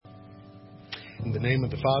In the name of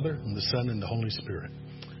the Father, and the Son, and the Holy Spirit.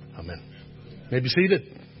 Amen. May be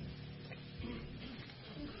seated.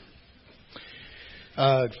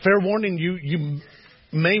 Fair warning, you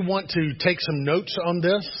may want to take some notes on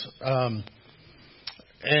this.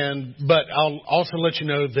 But I'll also let you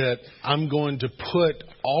know that I'm going to put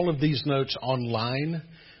all of these notes online.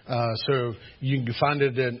 So you can find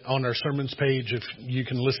it on our sermons page. If you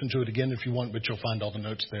can listen to it again if you want, but you'll find all the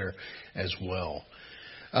notes there as well.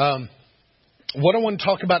 What I want to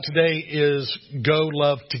talk about today is Go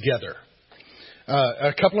Love Together.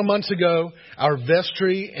 A couple of months ago, our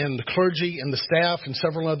vestry and the clergy and the staff and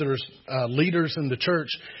several other leaders in the church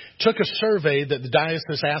took a survey that the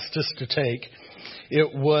diocese asked us to take.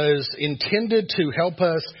 It was intended to help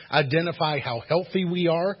us identify how healthy we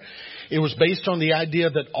are. It was based on the idea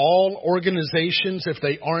that all organizations, if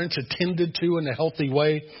they aren't attended to in a healthy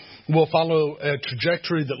way, will follow a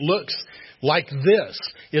trajectory that looks like this.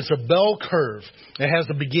 It's a bell curve. It has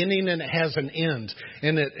a beginning and it has an end.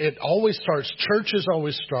 And it always starts, churches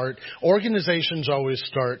always start, organizations always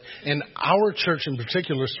start, and our church in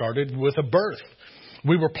particular started with a birth.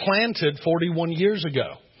 We were planted 41 years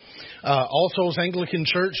ago. All Souls Anglican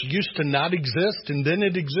Church used to not exist, and then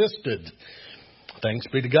it existed. Thanks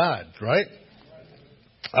be to God, right?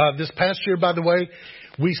 This past year, by the way,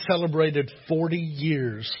 we celebrated 40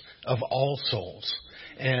 years of All Souls.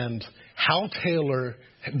 And Hal Taylor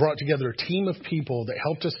brought together a team of people that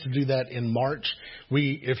helped us to do that in March.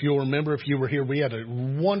 If you'll remember, if you were here, we had a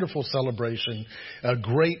wonderful celebration, a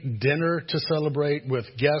great dinner to celebrate with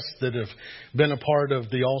guests that have been a part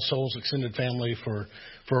of the All Souls extended family for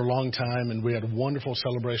a long time. And we had a wonderful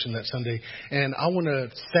celebration that Sunday. And I want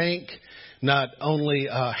to thank not only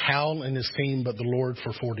Hal and his team, but the Lord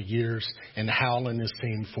for 40 years and Hal and his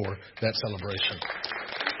team for that celebration.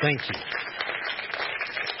 Thank you.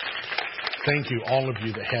 Thank you, all of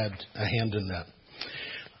you that had a hand in that.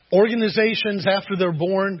 Organizations, after they're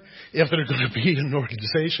born, if they're going to be an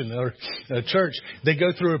organization or a church, they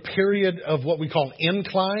go through a period of what we call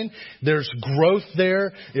incline. There's growth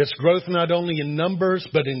there. It's growth not only in numbers,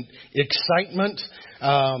 but in excitement.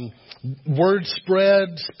 Word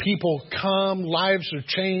spreads, people come, lives are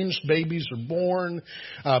changed, babies are born,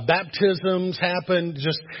 baptisms happen.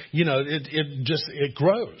 It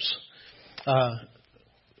grows.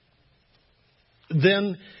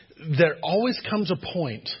 Then there always comes a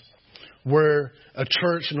point where a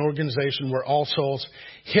church, an organization, where All Souls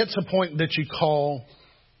hits a point that you call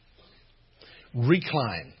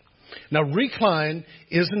recline. Now, recline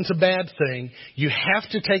isn't a bad thing. You have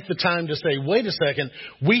to take the time to say, wait a second,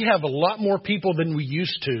 we have a lot more people than we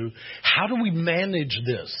used to. How do we manage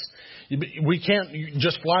this? We can't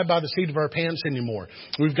just fly by the seat of our pants anymore.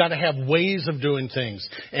 We've got to have ways of doing things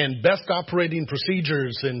and best operating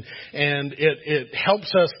procedures. And it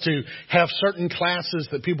helps us to have certain classes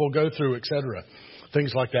that people go through, etc.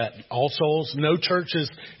 Things like that. All Souls, no church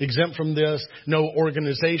is exempt from this. No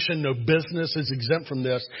organization, no business is exempt from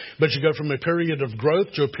this. But you go from a period of growth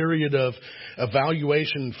to a period of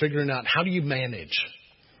evaluation, figuring out how do you manage.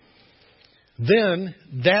 Then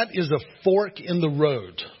that is a fork in the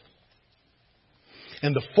road.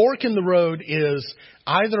 And the fork in the road is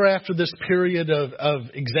either after this period of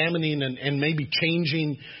examining and maybe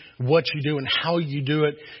changing what you do and how you do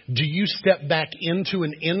it, do you step back into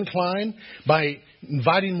an incline by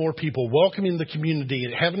inviting more people, welcoming the community,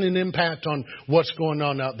 and having an impact on what's going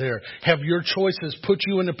on out there? Have your choices put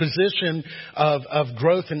you in a position of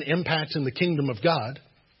growth and impact in the kingdom of God?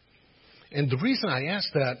 And the reason I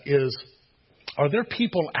ask that is, are there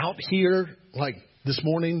people out here like this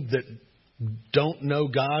morning that don't know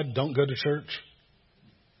God, don't go to church?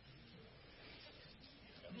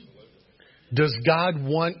 Does God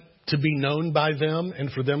want to be known by them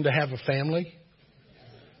and for them to have a family?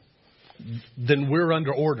 Then we're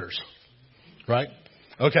under orders, right?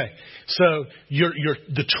 Okay, so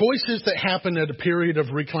the choices that happen at a period of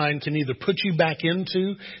recline can either put you back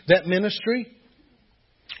into that ministry,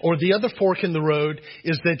 or the other fork in the road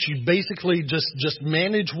is that you basically just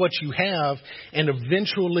manage what you have, and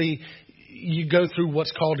eventually you go through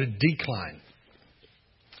what's called a decline.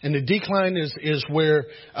 And the decline is where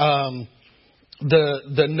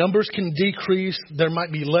the numbers can decrease. There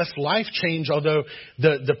might be less life change, although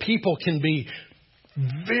the people can be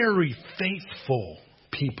very faithful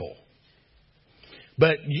people.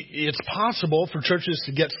 But it's possible for churches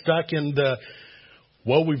to get stuck in the,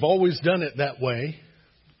 well, we've always done it that way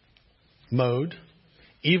mode,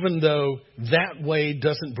 even though that way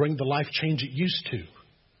doesn't bring the life change it used to.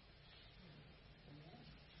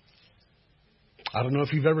 I don't know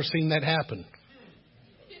if you've ever seen that happen.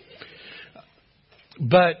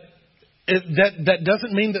 But that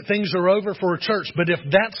doesn't mean that things are over for a church. But if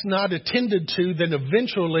that's not attended to, then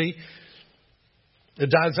eventually it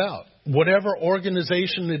dies out. Whatever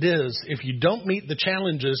organization it is, if you don't meet the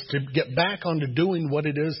challenges to get back onto doing what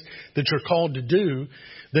it is that you're called to do,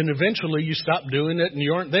 then eventually you stop doing it and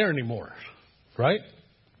you aren't there anymore. Right?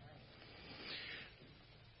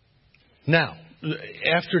 Now,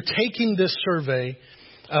 after taking this survey,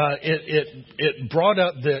 it brought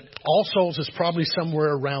up that All Souls is probably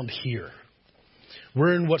somewhere around here.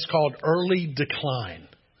 We're in what's called early decline.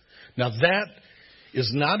 Now, that is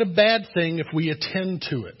not a bad thing if we attend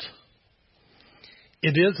to it.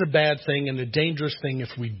 It is a bad thing and a dangerous thing if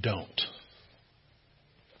we don't.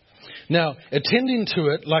 Now, attending to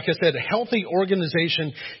it, like I said, a healthy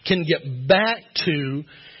organization can get back to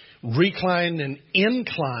recline and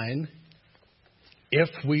incline if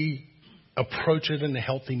we approach it in a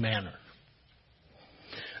healthy manner.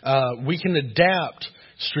 We can adapt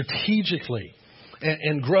strategically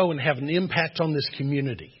and grow and have an impact on this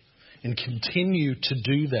community and continue to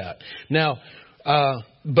do that. Now,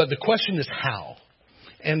 but the question is how.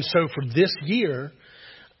 And so for this year,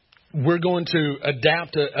 we're going to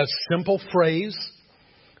adapt a simple phrase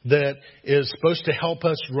that is supposed to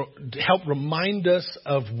help remind us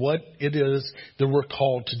of what it is that we're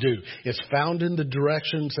called to do. It's found in the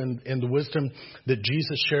directions and the wisdom that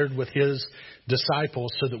Jesus shared with his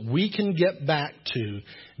disciples so that we can get back to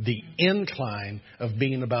the incline of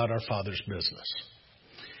being about our Father's business.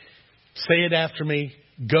 Say it after me.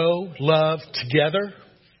 Go, love, together.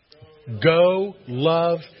 Go,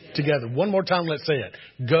 love, together. One more time, let's say it.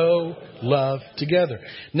 Go, love, together.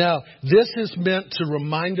 Now, this is meant to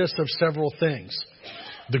remind us of several things.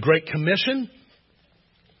 The Great Commission,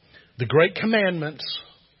 the Great Commandments,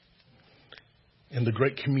 and the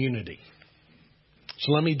Great Community.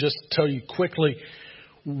 So let me just tell you quickly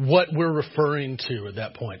what we're referring to at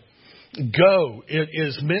that point. Go, it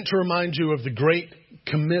is meant to remind you of the Great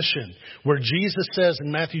Commission, where Jesus says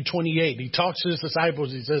in Matthew 28, he talks to his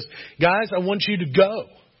disciples, he says, guys, I want you to go.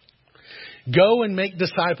 Go and make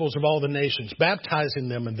disciples of all the nations, baptizing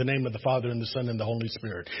them in the name of the Father and the Son and the Holy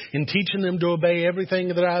Spirit, and teaching them to obey everything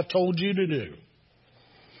that I have told you to do.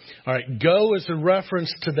 All right, go is a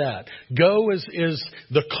reference to that. Go is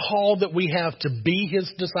the call that we have to be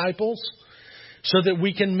his disciples so that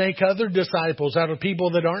we can make other disciples out of people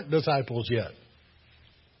that aren't disciples yet.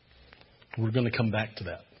 We're going to come back to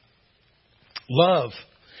that. Love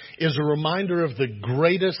is a reminder of the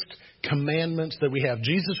greatest commandments that we have.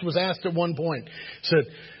 Jesus was asked at one point, said,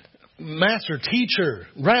 Master, teacher,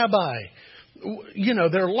 rabbi,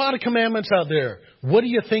 there are a lot of commandments out there. What do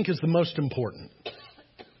you think is the most important?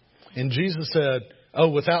 And Jesus said,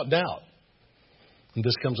 without doubt. And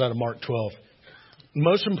this comes out of Mark 12.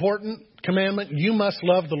 Most important commandment, you must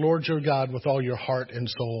love the Lord your God with all your heart and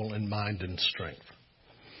soul and mind and strength.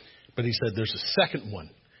 But he said there's a second one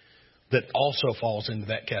that also falls into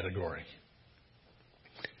that category.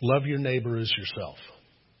 Love your neighbor as yourself.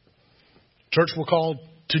 Church, we're called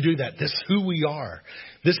to do that. This is who we are.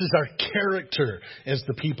 This is our character as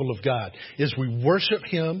the people of God, is we worship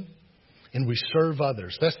him and we serve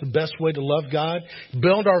others. That's the best way to love God.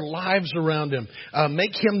 Build our lives around him.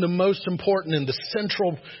 Make him the most important and the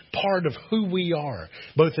central part of who we are,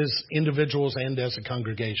 both as individuals and as a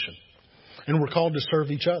congregation. And we're called to serve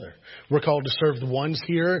each other. We're called to serve the ones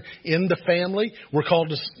here in the family. We're called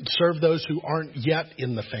to serve those who aren't yet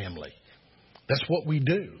in the family. That's what we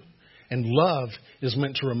do. And love is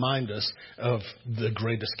meant to remind us of the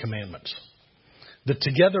greatest commandments. The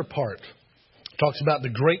together part talks about the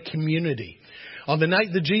great community. On the night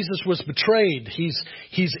that Jesus was betrayed,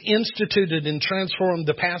 he's instituted and transformed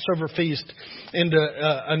the Passover feast into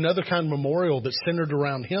another kind of memorial that's centered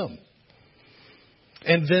around him.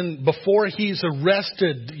 And then before he's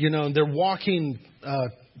arrested, they're walking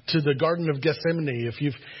to the Garden of Gethsemane. If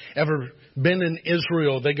you've ever been in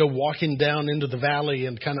Israel, they go walking down into the valley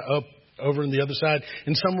and kind of up over on the other side.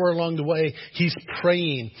 And somewhere along the way, he's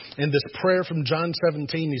praying. And this prayer from John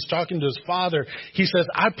 17, he's talking to his Father. He says,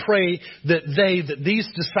 I pray that these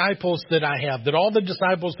disciples that I have, that all the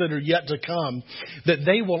disciples that are yet to come, that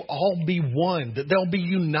they will all be one, that they'll be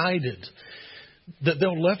united, that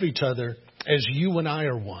they'll love each other as you and I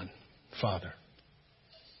are one, Father.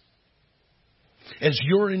 As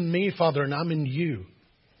you're in me, Father, and I'm in you.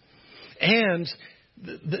 And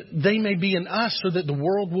they may be in us so that the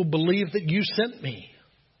world will believe that you sent me.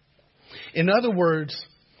 In other words,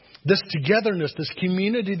 this togetherness, this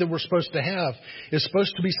community that we're supposed to have is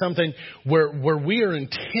supposed to be something where we are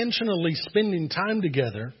intentionally spending time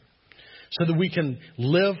together so that we can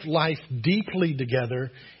live life deeply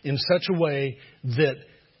together in such a way that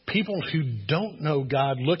people who don't know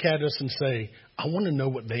God look at us and say, I want to know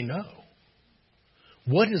what they know.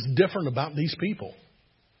 What is different about these people?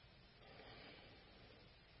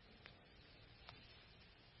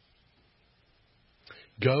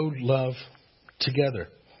 Go love together.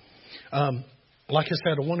 Like I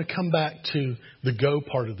said, I want to come back to the go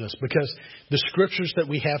part of this because the scriptures that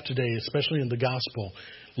we have today, especially in the gospel,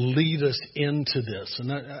 lead us into this.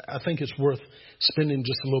 And I think it's worth spending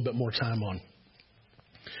just a little bit more time on.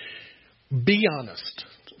 Be honest.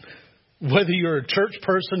 Whether you're a church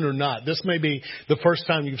person or not, this may be the first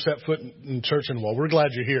time you've set foot in church in a while. We're glad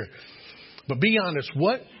you're here. But be honest.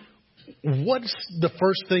 What's the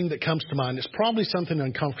first thing that comes to mind? It's probably something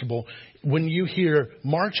uncomfortable when you hear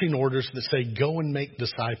marching orders that say, go and make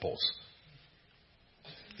disciples.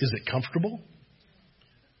 Is it comfortable?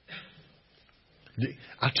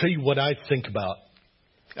 I'll tell you what I think about.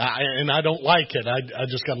 And I don't like it. I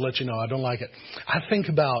just got to let you know I don't like it. I think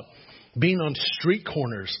about being on street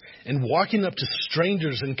corners and walking up to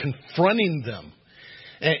strangers and confronting them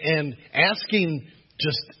and asking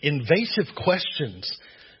just invasive questions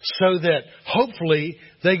so that hopefully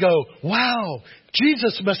they go, wow,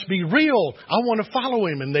 Jesus must be real. I want to follow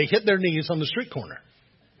him. And they hit their knees on the street corner.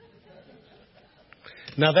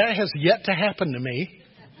 Now, that has yet to happen to me.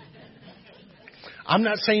 I'm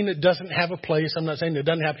not saying it doesn't have a place. I'm not saying it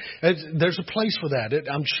doesn't happen. There's a place for that.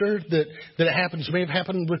 I'm sure that it happens. It may have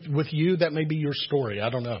happened with you. That may be your story. I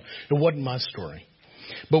don't know. It wasn't my story.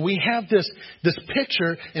 But we have this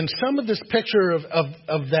picture, and some of this picture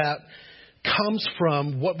of that comes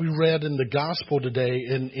from what we read in the gospel today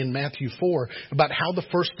in Matthew 4 about how the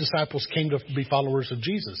first disciples came to be followers of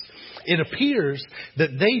Jesus. It appears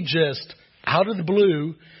that they just, out of the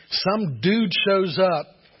blue, some dude shows up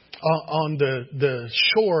on the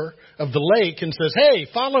shore of the lake and says, hey,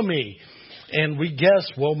 follow me. And we guess,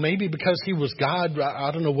 well, maybe because he was God,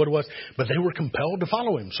 I don't know what it was, but they were compelled to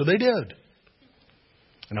follow him. So they did.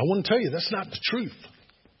 And I want to tell you, that's not the truth.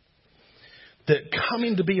 That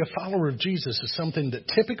coming to be a follower of Jesus is something that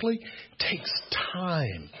typically takes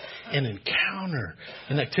time and encounter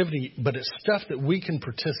and activity, but it's stuff that we can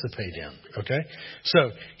participate in. Okay?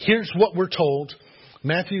 So here's what we're told.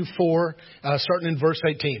 Matthew 4, starting in verse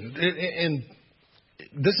 18. And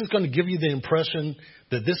this is going to give you the impression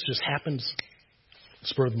that this just happens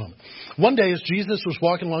spur of the moment. One day as Jesus was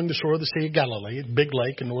walking along the shore of the Sea of Galilee, a big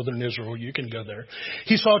lake in northern Israel, you can go there.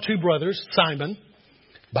 He saw two brothers, Simon.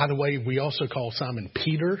 By the way, we also call Simon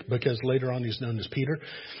Peter because later on he's known as Peter.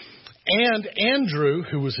 And Andrew,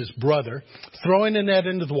 who was his brother, throwing a net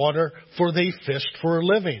into the water, for they fished for a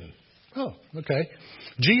living. Oh, okay.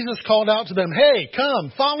 Jesus called out to them, hey,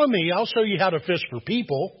 come, follow me. I'll show you how to fish for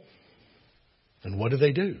people. And what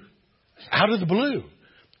do? Out of the blue.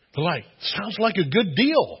 They're like, sounds like a good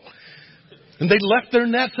deal. And they left their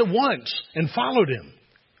nets at once and followed him.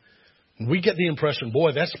 And we get the impression,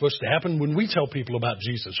 boy, that's supposed to happen when we tell people about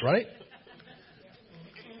Jesus, right?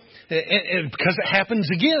 And because it happens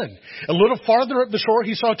again. A little farther up the shore,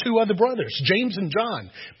 he saw two other brothers, James and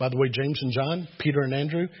John. By the way, James and John, Peter and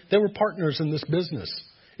Andrew, they were partners in this business.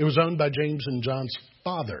 It was owned by James and John's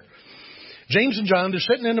father. James and John, they're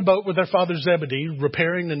sitting in a boat with their father Zebedee,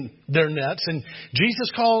 repairing their nets. And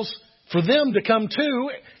Jesus calls for them to come too.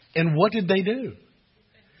 And what did they do?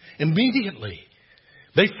 Immediately,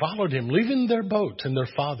 they followed him, leaving their boat and their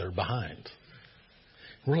father behind.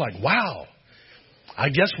 We're like, wow. I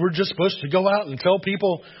guess we're just supposed to go out and tell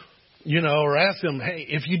people, or ask them, hey,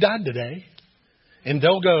 if you died today, and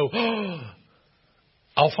they'll go, oh,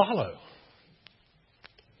 I'll follow.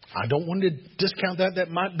 I don't want to discount that. That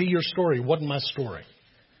might be your story. It wasn't my story.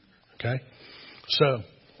 Okay? So,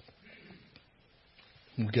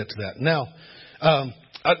 we'll get to that. Now,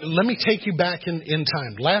 let me take you back in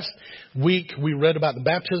time. Last week, we read about the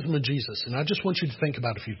baptism of Jesus, and I just want you to think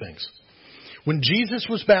about a few things. When Jesus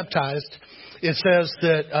was baptized, it says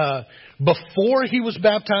that before he was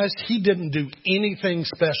baptized, he didn't do anything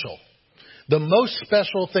special. The most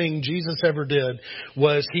special thing Jesus ever did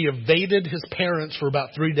was he evaded his parents for about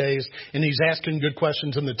 3 days, and he's asking good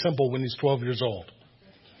questions in the temple when he's 12 years old.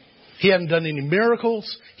 He hadn't done any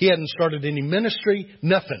miracles. He hadn't started any ministry.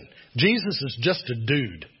 Nothing. Jesus is just a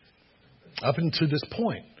dude up until this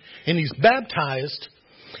point. And he's baptized,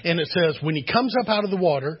 and it says when he comes up out of the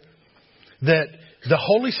water, that the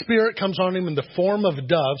Holy Spirit comes on him in the form of a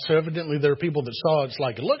dove. So evidently there are people that saw it. It's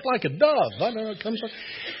like, it looked like a dove. I don't know, it comes on.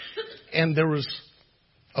 And there was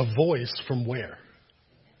a voice from where?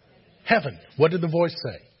 Heaven. What did the voice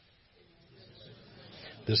say?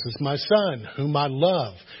 This is my son, whom I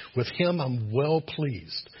love. With him I'm well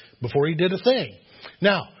pleased. Before he did a thing.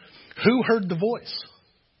 Now, who heard the voice?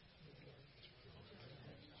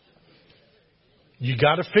 You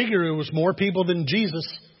got to figure it was more people than Jesus.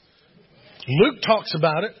 Luke talks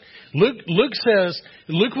about it. Luke says,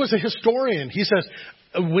 Luke was a historian. He says,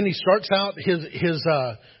 when he starts out his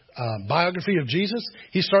biography of Jesus,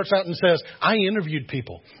 he starts out and says, I interviewed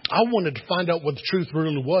people. I wanted to find out what the truth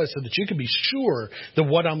really was so that you could be sure that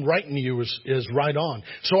what I'm writing to you is right on.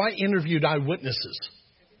 So I interviewed eyewitnesses.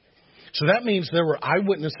 So that means there were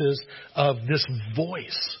eyewitnesses of this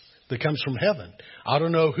voice that comes from heaven. I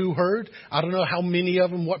don't know who heard. I don't know how many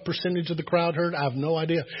of them, what percentage of the crowd heard. I have no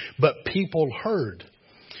idea. But people heard.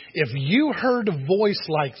 If you heard a voice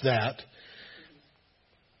like that,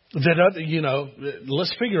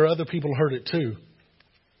 let's figure other people heard it too.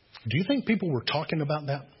 Do you think people were talking about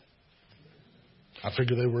that? I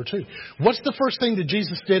figure they were too. What's the first thing that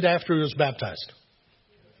Jesus did after he was baptized?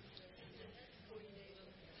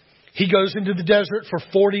 He goes into the desert for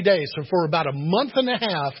 40 days. So for about a month and a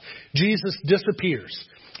half, Jesus disappears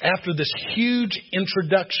after this huge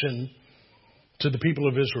introduction to the people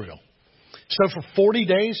of Israel. So for 40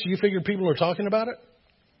 days, you figure people are talking about it?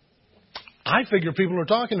 I figure people are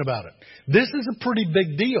talking about it. This is a pretty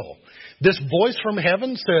big deal. This voice from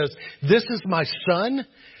heaven says, this is my son.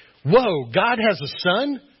 Whoa, God has a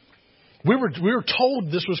son? We were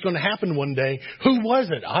told this was going to happen one day. Who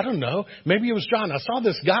was it? I don't know. Maybe it was John. I saw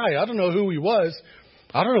this guy. I don't know who he was.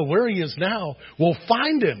 I don't know where he is now. We'll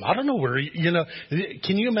find him. I don't know where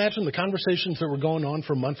Can you imagine the conversations that were going on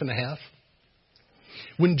for a month and a half?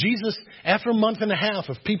 When Jesus, after a month and a half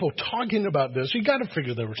of people talking about this, you got to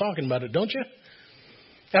figure they were talking about it, don't you?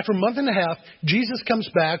 After a month and a half, Jesus comes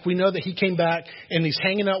back. We know that he came back and he's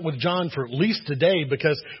hanging out with John for at least a day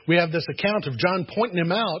because we have this account of John pointing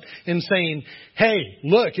him out and saying, hey,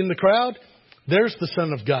 look, in the crowd, there's the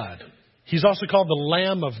Son of God. He's also called the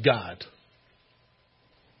Lamb of God.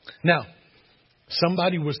 Now,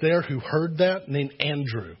 somebody was there who heard that named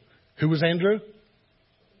Andrew. Who was Andrew?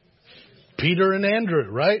 Peter and Andrew,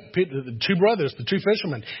 right? The two brothers, the two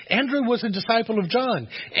fishermen. Andrew was a disciple of John.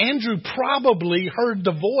 Andrew probably heard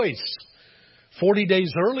the voice 40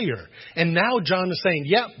 days earlier. And now John is saying,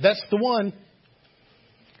 yep, that's the one.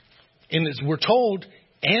 And as we're told,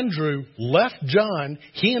 Andrew left John.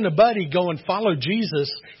 He and a buddy go and follow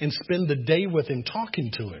Jesus and spend the day with him, talking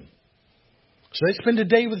to him. So they spend a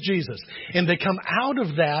day with Jesus. And they come out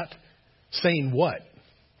of that saying what?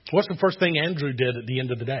 What's the first thing Andrew did at the end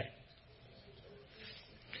of the day?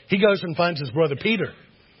 He goes and finds his brother Peter.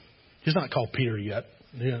 He's not called Peter yet.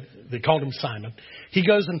 They called him Simon. He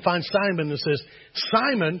goes and finds Simon and says,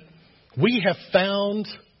 Simon, we have found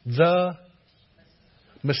the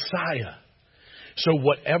Messiah. So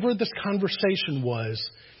whatever this conversation was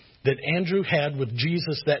that Andrew had with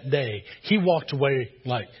Jesus that day, he walked away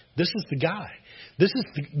like, this is the guy. This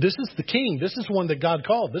is the king. This is one that God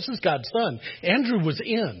called. This is God's son. Andrew was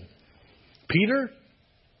in. Peter,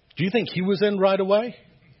 do you think he was in right away?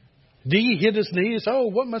 Did he hit his knees? Oh,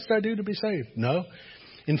 what must I do to be saved? No.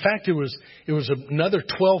 In fact, it was another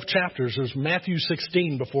 12 chapters. It was Matthew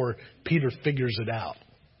 16 before Peter figures it out.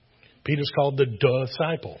 Peter's called the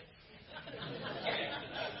disciple.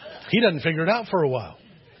 He doesn't figure it out for a while.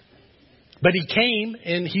 But he came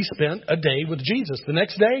and he spent a day with Jesus. The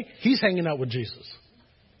next day, he's hanging out with Jesus.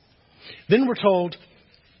 Then we're told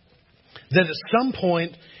that at some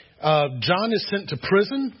point, John is sent to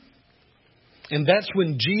prison. And that's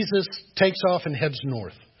when Jesus takes off and heads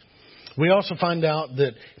north. We also find out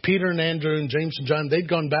that Peter and Andrew and James and John, they'd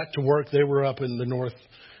gone back to work. They were up in the north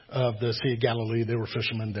of the Sea of Galilee. They were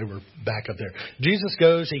fishermen. They were back up there. Jesus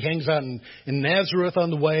goes. He hangs out in Nazareth on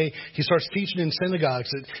the way. He starts teaching in synagogues.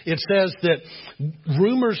 It says that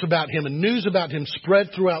rumors about him and news about him spread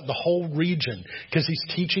throughout the whole region because he's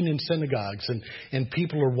teaching in synagogues. And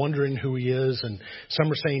people are wondering who he is. And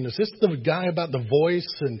some are saying, is this the guy about the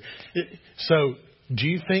voice? So do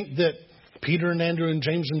you think that Peter and Andrew and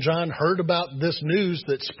James and John heard about this news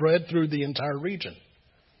that spread through the entire region?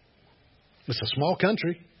 It's a small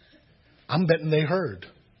country. I'm betting they heard.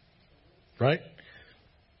 Right?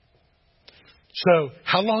 So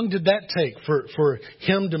how long did that take for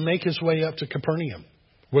him to make his way up to Capernaum,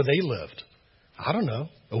 where they lived? I don't know.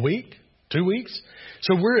 A week? 2 weeks?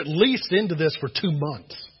 So we're at least into this for 2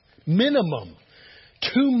 months. Minimum.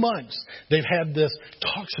 2 months. They've had this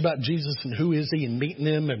talks about Jesus and who is he and meeting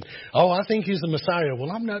him. And, I think he's the Messiah.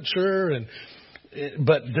 Well, I'm not sure.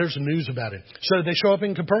 But there's news about him. So they show up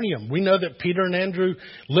in Capernaum. We know that Peter and Andrew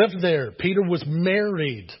lived there. Peter was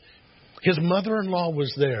married. His mother-in-law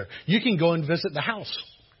was there. You can go and visit the house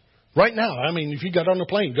right now. I mean, if you got on a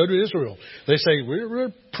plane, go to Israel. They say,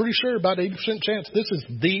 we're pretty sure about 80% chance this is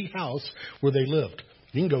the house where they lived.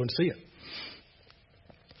 You can go and see it.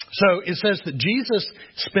 So it says that Jesus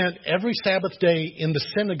spent every Sabbath day in the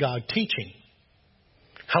synagogue teaching.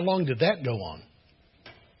 How long did that go on?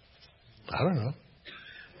 I don't know.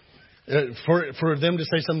 For them to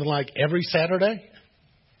say something like every Saturday,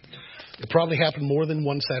 it probably happened more than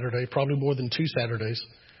one Saturday, probably more than 2 Saturdays,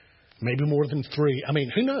 maybe more than 3. I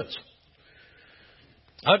mean, who knows?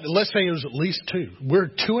 Let's say it was at least 2. We're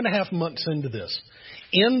 2.5 months into this.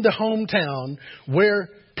 In the hometown where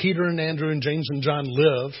Peter and Andrew and James and John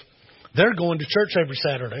live, they're going to church every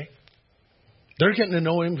Saturday. They're getting to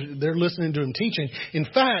know him. They're listening to him teaching. In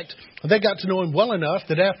fact, they got to know him well enough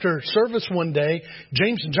that after service one day,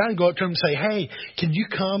 James and John go up to him and say, hey, can you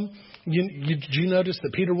come? Did you notice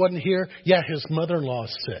that Peter wasn't here? Yeah, his mother-in-law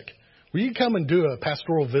is sick. Will you come and do a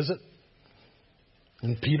pastoral visit?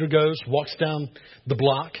 And Peter goes, walks down the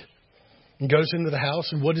block, and goes into the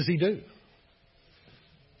house. And what does he do?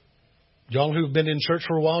 Y'all who've been in church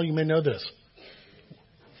for a while, you may know this.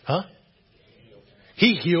 Huh?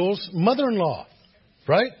 He heals mother-in-law,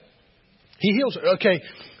 right? He heals her. Okay,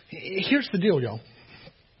 here's the deal, y'all.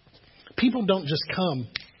 People don't just come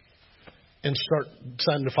and start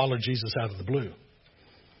deciding to follow Jesus out of the blue.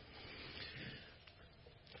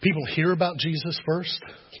 People hear about Jesus first.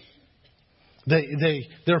 There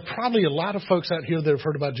are probably a lot of folks out here that have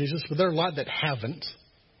heard about Jesus, but there are a lot that haven't.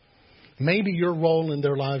 Maybe your role in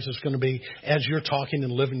their lives is going to be, as you're talking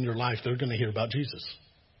and living your life, they're going to hear about Jesus.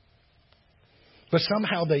 But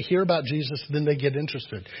somehow they hear about Jesus, then they get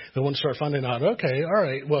interested. They want to start finding out, okay, all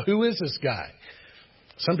right, well, who is this guy?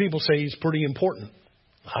 Some people say he's pretty important.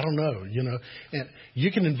 I don't know, And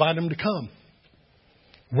you can invite him to come.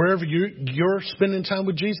 Wherever you're spending time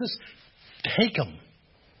with Jesus, take him.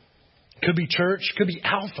 Could be church, could be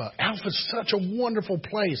Alpha. Alpha is such a wonderful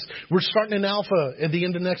place. We're starting in Alpha at the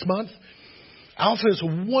end of next month. Alpha is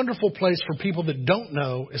a wonderful place for people that don't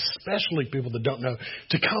know, especially people that don't know,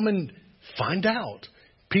 to come and find out.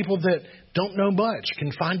 People that don't know much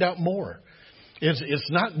can find out more.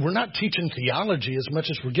 We're not teaching theology as much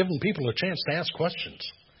as we're giving people a chance to ask questions.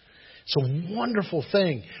 It's a wonderful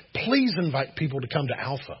thing. Please invite people to come to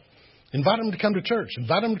Alpha. Invite them to come to church.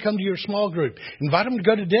 Invite them to come to your small group. Invite them to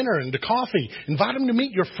go to dinner and to coffee. Invite them to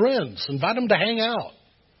meet your friends. Invite them to hang out.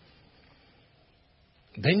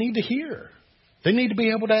 They need to hear. They need to be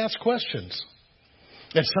able to ask questions.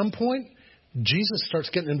 At some point, Jesus starts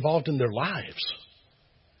getting involved in their lives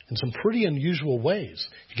in some pretty unusual ways.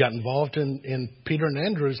 He got involved in Peter and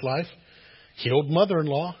Andrew's life. Healed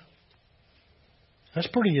mother-in-law. That's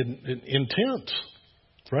pretty intense,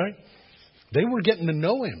 right? They were getting to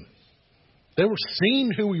know him. They were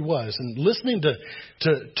seeing who he was and listening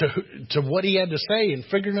to what he had to say and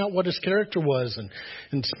figuring out what his character was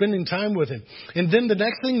and spending time with him. And then the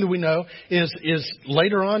next thing that we know is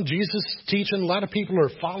later on, Jesus teaching. A lot of people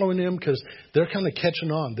are following him because they're kind of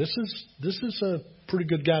catching on. This is a pretty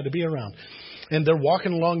good guy to be around. And they're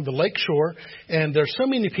walking along the lake shore, and there's so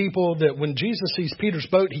many people that when Jesus sees Peter's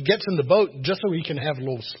boat, he gets in the boat just so he can have a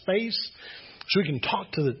little space, so he can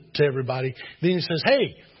talk to everybody. Then he says,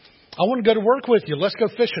 hey, I want to go to work with you. Let's go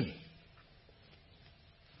fishing.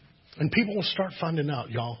 And people will start finding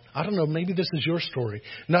out, y'all. I don't know, maybe this is your story.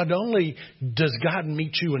 Not only does God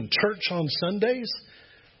meet you in church on Sundays,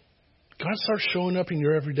 God starts showing up in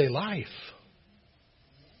your everyday life.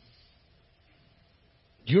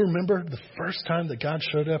 Do you remember the first time that God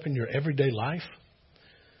showed up in your everyday life?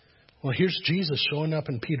 Well, here's Jesus showing up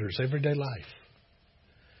in Peter's everyday life.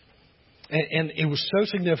 And it was so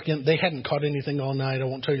significant, they hadn't caught anything all night. I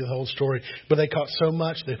won't tell you the whole story. But they caught so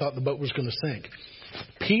much, they thought the boat was going to sink.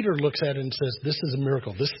 Peter looks at it and says, this is a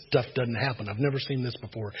miracle. This stuff doesn't happen. I've never seen this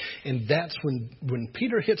before. And that's when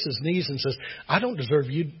Peter hits his knees and says, I don't deserve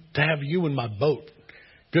you to have you in my boat.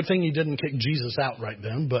 Good thing he didn't kick Jesus out right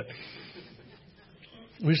then. But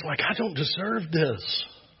he's like, I don't deserve this.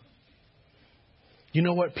 You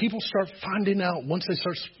know what? People start finding out once they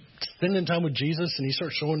start spending time with Jesus and he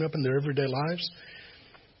starts showing up in their everyday lives.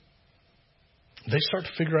 They start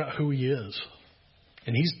to figure out who he is.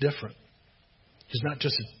 And he's different. He's not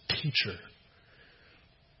just a teacher.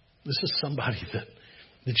 This is somebody that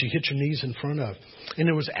you hit your knees in front of. And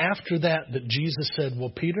it was after that Jesus said,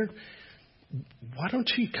 well, Peter, why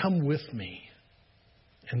don't you come with me?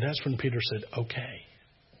 And that's when Peter said, okay.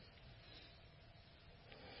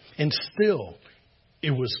 And still,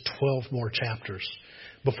 it was 12 more chapters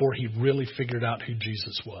before he really figured out who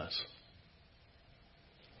Jesus was.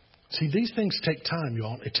 See, these things take time,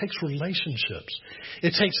 y'all. It takes relationships.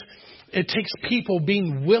 It takes people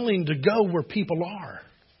being willing to go where people are.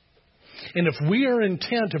 And if we are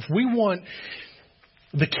intent, if we want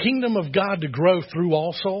the kingdom of God to grow through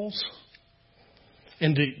all souls,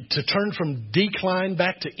 and to turn from decline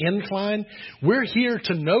back to incline. We're here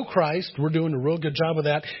to know Christ. We're doing a real good job of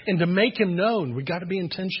that. And to make Him known, we've got to be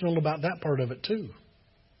intentional about that part of it too.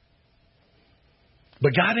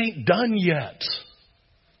 But God ain't done yet.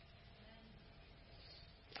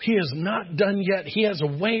 He is not done yet. He has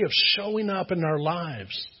a way of showing up in our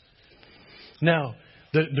lives. Now,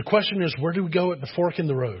 the question is, where do we go at the fork in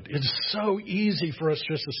the road? It's so easy for us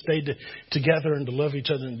just to stay together and to love each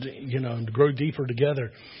other and, and to grow deeper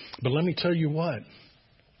together. But let me tell you what.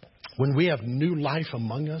 When we have new life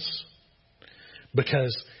among us,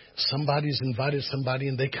 because somebody's invited somebody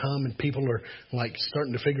and they come and people are like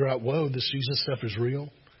starting to figure out, whoa, this Jesus stuff is real.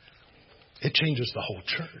 It changes the whole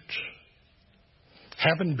church.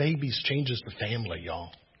 Having babies changes the family,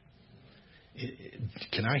 y'all.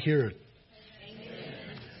 Can I hear it?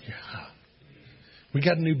 Yeah. We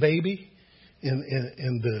got a new baby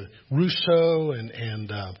in the Rousseau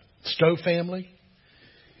and Stowe family.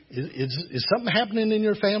 Is something happening in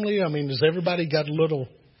your family? I mean, has everybody got a little...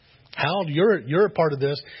 Hal, you're a part of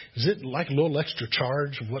this. Is it like a little extra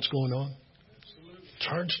charge of what's going on? Absolutely.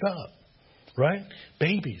 Charged up, right?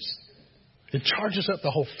 Babies. It charges up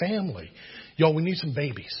the whole family. Y'all, we need some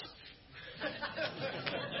babies.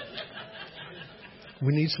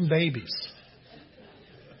 We need some babies.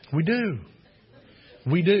 We do.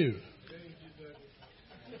 We do.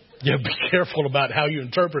 Yeah, be careful about how you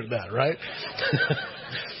interpret that, right?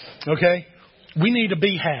 Okay? We need a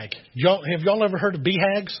BHAG. Have y'all ever heard of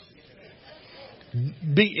BHAGs?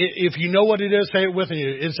 If you know what it is, say it with me.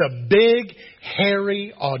 It's a big,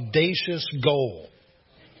 hairy, audacious goal.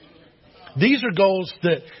 These are goals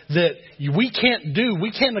that we can't do.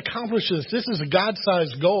 We can't accomplish this. This is a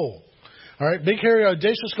God-sized goal. All right? Big, hairy,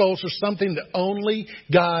 audacious goals are something that only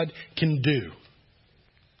God can do.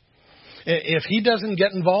 If He doesn't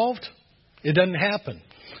get involved, it doesn't happen.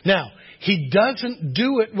 Now, He doesn't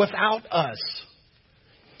do it without us.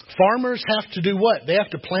 Farmers have to do what? They have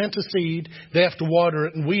to plant a seed. They have to water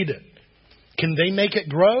it and weed it. Can they make it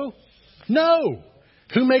grow? No.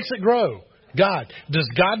 Who makes it grow? God. Does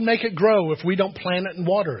God make it grow if we don't plant it and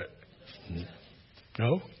water it?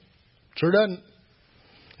 No. Sure doesn't.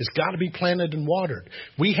 It's got to be planted and watered.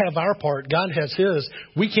 We have our part. God has His.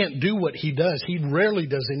 We can't do what He does. He rarely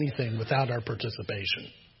does anything without our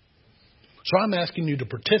participation. So I'm asking you to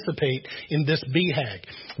participate in this BHAG.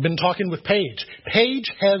 I've been talking with Paige.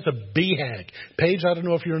 Paige has a BHAG. Paige, I don't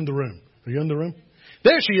know if you're in the room. Are you in the room?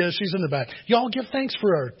 There she is. She's in the back. Y'all give thanks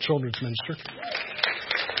for our children's minister.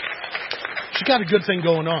 She's got a good thing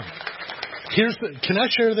going on. Can I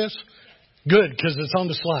share this? Good, because it's on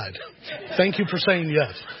the slide. Thank you for saying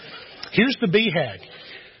yes. Here's the BHAG.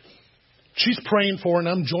 She's praying for, and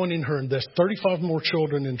I'm joining her in this, 35 more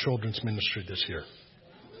children in children's ministry this year.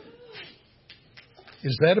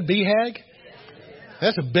 Is that a BHAG?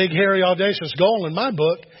 That's a big, hairy, audacious goal in my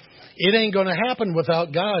book. It ain't going to happen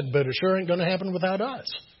without God, but it sure ain't going to happen without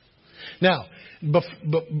us. Now,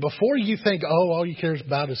 before you think, all you care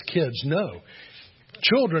about is kids, no.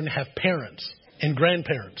 Children have parents and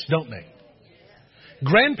grandparents, don't they?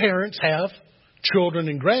 Grandparents have children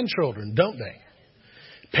and grandchildren, don't they?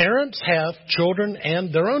 Parents have children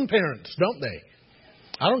and their own parents, don't they?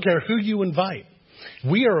 I don't care who you invite.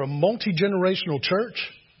 We are a multi-generational church,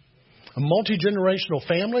 a multi-generational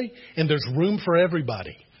family, and there's room for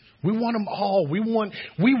everybody. We want them all. We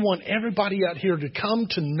want everybody out here to come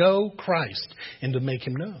to know Christ and to make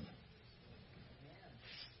Him known.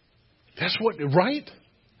 That's what, right?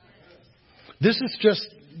 This is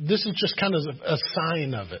just kind of a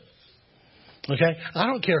sign of it. Okay? I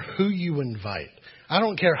don't care who you invite. I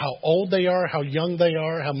don't care how old they are, how young they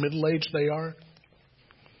are, how middle-aged they are.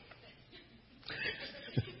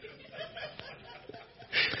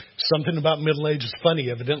 Something about middle age is funny,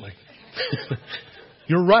 evidently.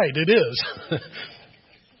 You're right, it is.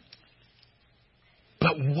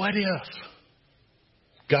 But what if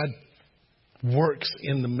God works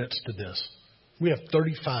in the midst of this? We have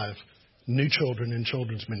 35 new children in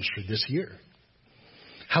children's ministry this year.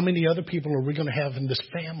 How many other people are we going to have in this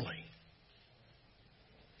family?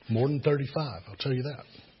 More than 35, I'll tell you that.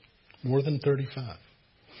 More than 35.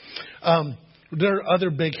 There are other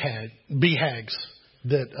BHAGs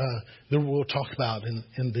that we'll talk about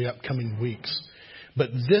in the upcoming weeks. But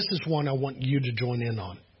this is one I want you to join in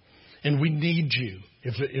on. And we need you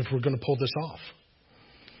if we're going to pull this off.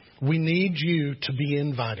 We need you to be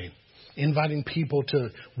inviting people to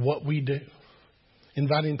what we do,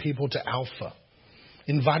 inviting people to Alpha,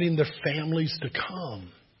 inviting their families to come.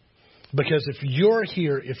 Because if you're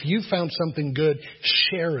here, if you found something good,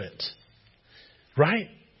 share it. Right?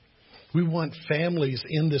 We want families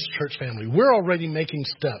in this church family. We're already making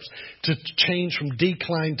steps to change from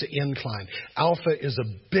decline to incline. Alpha is a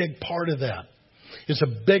big part of that. It's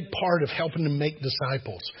a big part of helping to make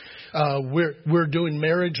disciples. We're doing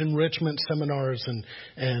marriage enrichment seminars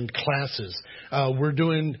and classes.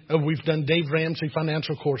 We've done Dave Ramsey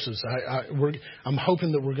financial courses. I'm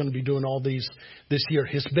hoping that we're going to be doing all these this year.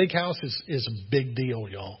 His big house is a big deal,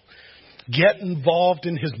 y'all. Get involved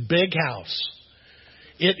in his big house.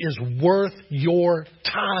 It is worth your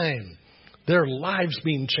time. There are lives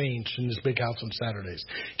being changed in this big house on Saturdays.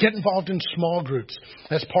 Get involved in small groups.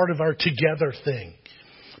 That's part of our together thing.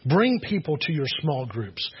 Bring people to your small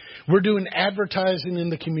groups. We're doing advertising in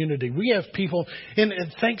the community. We have people, and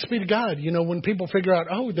thanks be to God, when people figure out,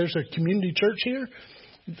 oh, there's a community church here,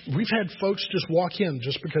 we've had folks just walk in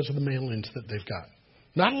just because of the mail-ins that they've got.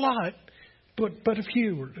 Not a lot, but a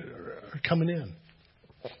few are coming in.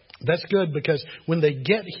 That's good because when they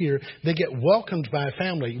get here, they get welcomed by a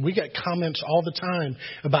family. We get comments all the time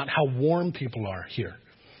about how warm people are here,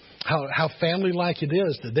 how family-like it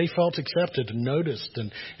is, that they felt accepted and noticed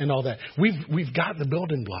and all that. We've got the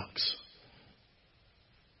building blocks.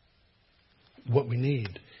 What we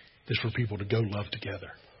need is for people to go love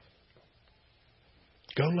together.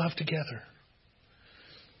 Go love together.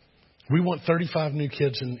 We want 35 new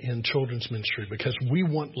kids in children's ministry because we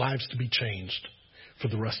want lives to be changed for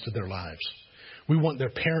the rest of their lives. We want their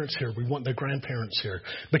parents here. We want their grandparents here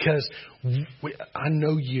because I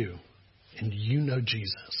know you and you know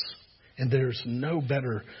Jesus. And there's no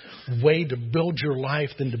better way to build your life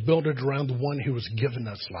than to build it around the one who has given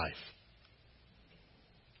us life.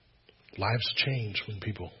 Lives change when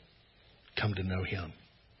people come to know him.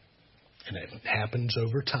 And it happens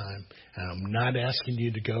over time. And I'm not asking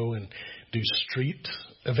you to go and do street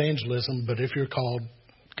evangelism, but if you're called,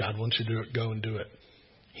 God wants you to go and do it.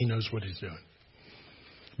 He knows what he's doing.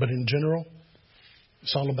 But in general,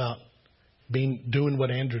 it's all about doing what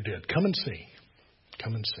Andrew did. Come and see.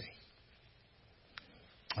 Come and see.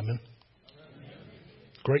 Amen.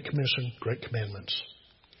 Great commission, great commandments,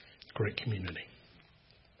 great community.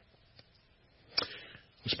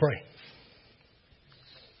 Let's pray.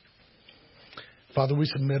 Father, we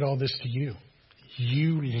submit all this to you.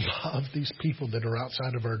 You love these people that are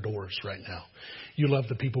outside of our doors right now. You love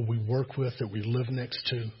the people we work with, that we live next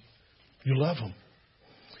to. You love them.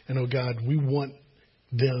 And, oh, God, we want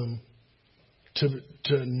them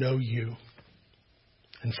to know you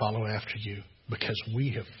and follow after you because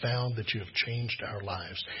we have found that you have changed our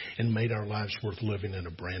lives and made our lives worth living in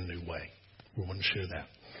a brand new way. We want to share that.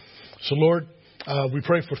 So, Lord, we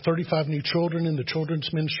pray for 35 new children in the children's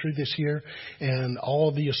ministry this year and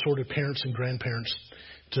all the assorted parents and grandparents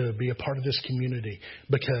to be a part of this community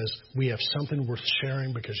because we have something worth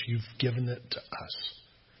sharing because you've given it to us.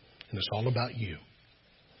 And it's all about you.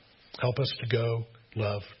 Help us to go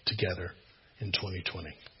love together in 2020.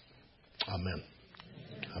 Amen.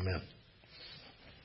 Amen.